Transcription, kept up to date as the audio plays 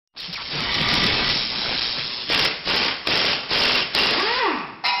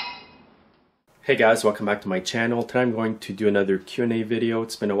Hey guys, welcome back to my channel. Today I'm going to do another Q&A video.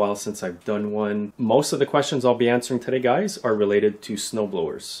 It's been a while since I've done one. Most of the questions I'll be answering today, guys, are related to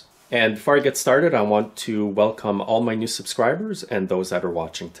snowblowers. And before I get started, I want to welcome all my new subscribers and those that are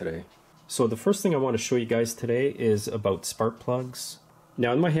watching today. So the first thing I want to show you guys today is about spark plugs.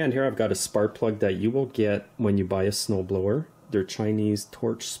 Now in my hand here, I've got a spark plug that you will get when you buy a snowblower. They're Chinese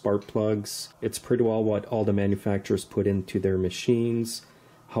torch spark plugs. It's pretty well what all the manufacturers put into their machines.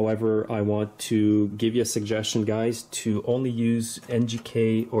 However, I want to give you a suggestion, guys, to only use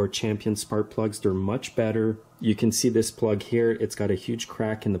NGK or Champion spark plugs. They're much better. You can see this plug here. It's got a huge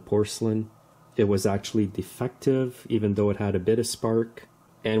crack in the porcelain. It was actually defective, even though it had a bit of spark.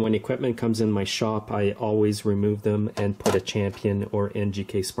 And when equipment comes in my shop, I always remove them and put a Champion or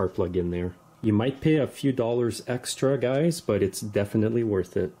NGK spark plug in there. You might pay a few dollars extra, guys, but it's definitely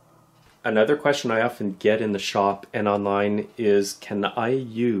worth it. Another question I often get in the shop and online is, can I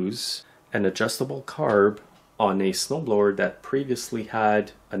use an adjustable carb on a snowblower that previously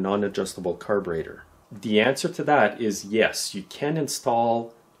had a non-adjustable carburetor? The answer to that is yes, you can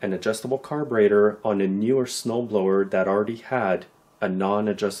install an adjustable carburetor on a newer snowblower that already had a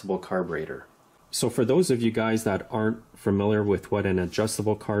non-adjustable carburetor. So for those of you guys that aren't familiar with what an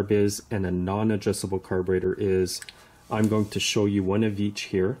adjustable carb is and a non-adjustable carburetor is, I'm going to show you one of each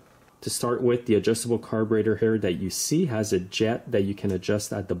here. To start with, the adjustable carburetor here that you see has a jet that you can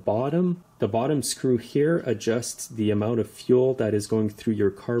adjust at the bottom. The bottom screw here adjusts the amount of fuel that is going through your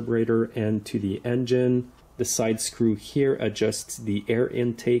carburetor and to the engine. The side screw here adjusts the air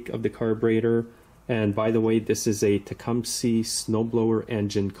intake of the carburetor. And by the way, this is a Tecumseh snowblower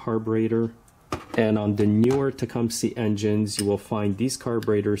engine carburetor. And on the newer Tecumseh engines, you will find these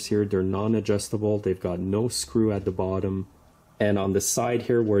carburetors here. They're non-adjustable. They've got no screw at the bottom. And on the side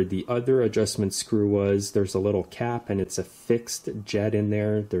here where the other adjustment screw was, there's a little cap and it's a fixed jet in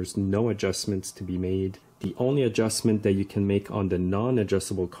there. There's no adjustments to be made. The only adjustment that you can make on the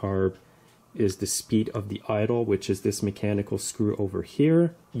non-adjustable carb is the speed of the idle, which is this mechanical screw over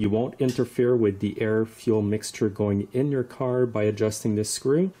here. You won't interfere with the air-fuel mixture going in your car by adjusting this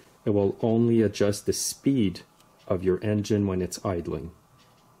screw. It will only adjust the speed of your engine when it's idling.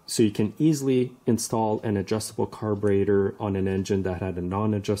 So you can easily install an adjustable carburetor on an engine that had a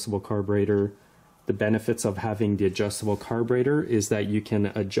non-adjustable carburetor. The benefits of having the adjustable carburetor is that you can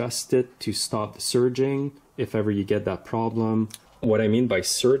adjust it to stop the surging if ever you get that problem. What I mean by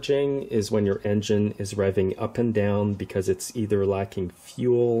surging is when your engine is revving up and down because it's either lacking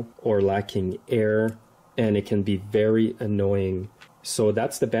fuel or lacking air, and it can be very annoying. So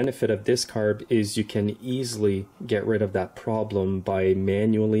that's the benefit of this carb, is you can easily get rid of that problem by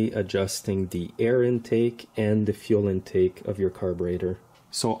manually adjusting the air intake and the fuel intake of your carburetor.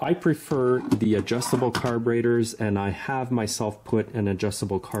 So I prefer the adjustable carburetors, and I have myself put an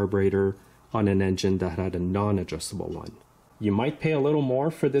adjustable carburetor on an engine that had a non-adjustable one. You might pay a little more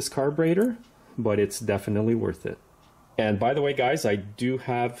for this carburetor, but it's definitely worth it. And by the way, guys, I do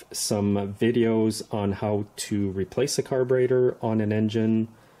have some videos on how to replace a carburetor on an engine,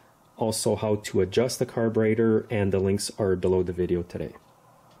 also how to adjust the carburetor, and the links are below the video today.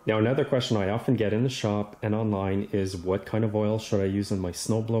 Now, another question I often get in the shop and online is, what kind of oil should I use in my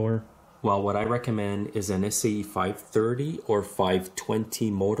snowblower? Well, what I recommend is an SAE 530 or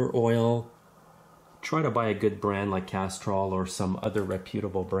 520 motor oil. Try to buy a good brand like Castrol or some other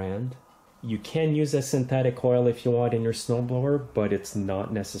reputable brand. You can use a synthetic oil if you want in your snowblower, but it's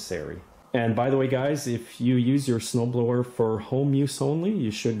not necessary. And by the way, guys, if you use your snowblower for home use only, you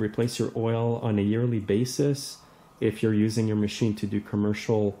should replace your oil on a yearly basis. If you're using your machine to do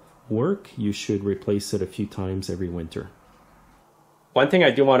commercial work, you should replace it a few times every winter. One thing I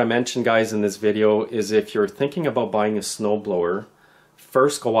do want to mention, guys, in this video is if you're thinking about buying a snowblower,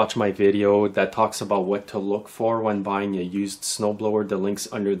 first, go watch my video that talks about what to look for when buying a used snowblower. The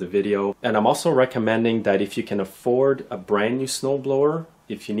link's under the video. And I'm also recommending that if you can afford a brand new snowblower,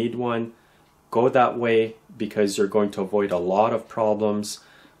 if you need one, go that way, because you're going to avoid a lot of problems.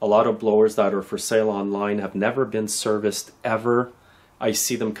 A lot of blowers that are for sale online have never been serviced ever. I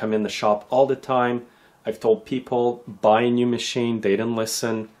see them come in the shop all the time. I've told people, buy a new machine, they didn't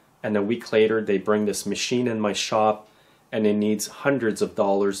listen, and a week later they bring this machine in my shop and it needs hundreds of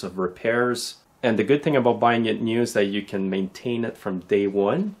dollars of repairs. And the good thing about buying it new is that you can maintain it from day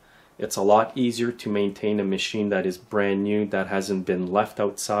one. It's a lot easier to maintain a machine that is brand new, that hasn't been left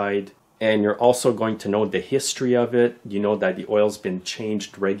outside. And you're also going to know the history of it. You know that the oil's been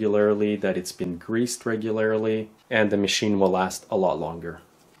changed regularly, that it's been greased regularly, and the machine will last a lot longer.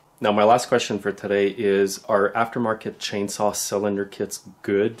 Now, my last question for today is, are aftermarket chainsaw cylinder kits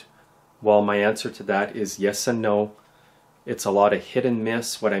good? Well, my answer to that is yes and no. It's a lot of hit and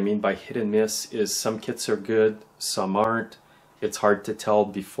miss. What I mean by hit and miss is some kits are good, some aren't. It's hard to tell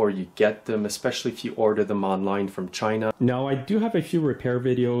before you get them, especially if you order them online from China. Now, I do have a few repair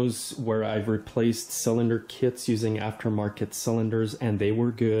videos where I've replaced cylinder kits using aftermarket cylinders, and they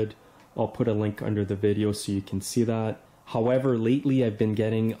were good. I'll put a link under the video so you can see that. However, lately I've been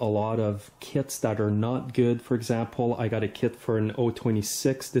getting a lot of kits that are not good. For example, I got a kit for an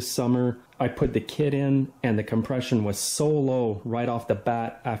 026 this summer. I put the kit in and the compression was so low right off the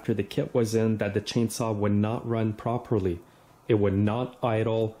bat after the kit was in that the chainsaw would not run properly. It would not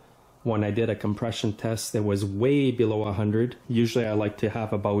idle. When I did a compression test, it was way below 100. Usually I like to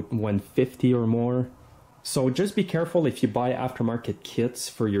have about 150 or more. So just be careful if you buy aftermarket kits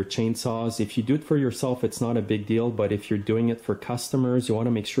for your chainsaws. If you do it for yourself, it's not a big deal, but if you're doing it for customers, you want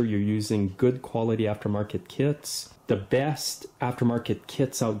to make sure you're using good quality aftermarket kits. The best aftermarket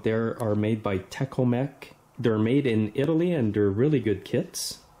kits out there are made by Tecomec. They're made in Italy and they're really good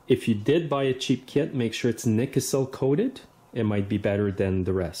kits. If you did buy a cheap kit, make sure it's nickel coated. It might be better than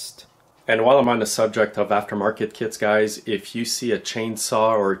the rest. And while I'm on the subject of aftermarket kits, guys, if you see a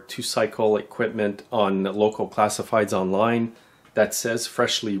chainsaw or two-cycle equipment on local classifieds online that says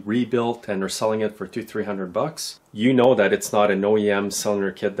freshly rebuilt and they're selling it for $200-300, you know that it's not an OEM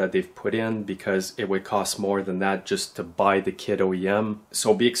cylinder kit that they've put in, because it would cost more than that just to buy the kit OEM.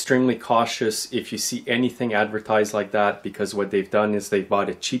 So be extremely cautious if you see anything advertised like that, because what they've done is they've bought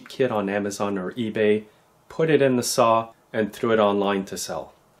a cheap kit on Amazon or eBay, put it in the saw, and threw it online to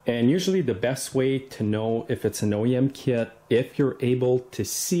sell. And usually the best way to know if it's an OEM kit, if you're able to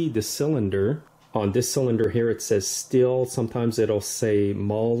see the cylinder. On this cylinder here it says Stihl, sometimes it'll say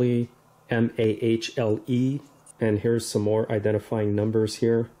Mahle, M-A-H-L-E, and here's some more identifying numbers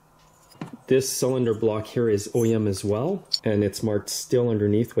here. This cylinder block here is OEM as well, and it's marked Stihl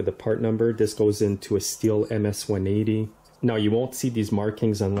underneath with a part number. This goes into a Stihl MS-180. Now you won't see these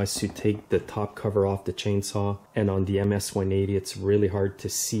markings unless you take the top cover off the chainsaw, and on the MS-180 it's really hard to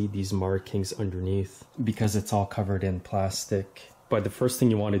see these markings underneath because it's all covered in plastic. But the first thing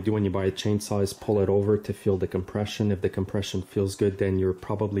you want to do when you buy a chainsaw is pull it over to feel the compression. If the compression feels good, then you're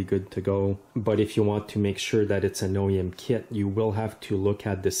probably good to go. But if you want to make sure that it's an OEM kit, you will have to look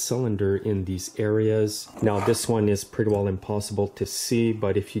at the cylinder in these areas. Now this one is pretty well impossible to see,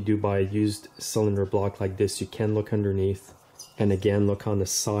 but if you do buy a used cylinder block like this, you can look underneath. And again, look on the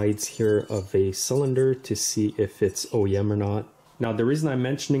sides here of a cylinder to see if it's OEM or not. Now the reason I'm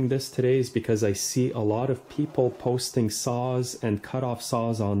mentioning this today is because I see a lot of people posting saws and cut-off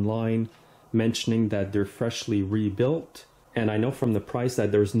saws online mentioning that they're freshly rebuilt. And I know from the price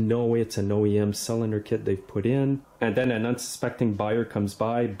that there's no way it's an OEM cylinder kit they've put in. And then an unsuspecting buyer comes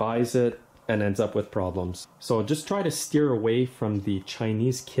by, buys it, and ends up with problems. So just try to steer away from the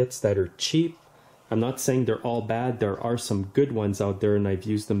Chinese kits that are cheap. I'm not saying they're all bad. There are some good ones out there and I've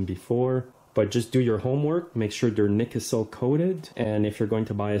used them before. But just do your homework, make sure they're nickel coated, and if you're going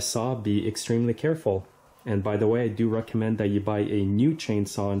to buy a saw, be extremely careful. And by the way, I do recommend that you buy a new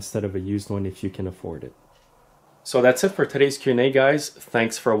chainsaw instead of a used one if you can afford it. So that's it for today's Q&A, guys.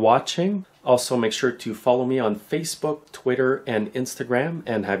 Thanks for watching. Also, make sure to follow me on Facebook, Twitter, and Instagram,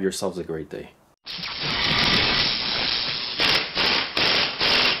 and have yourselves a great day.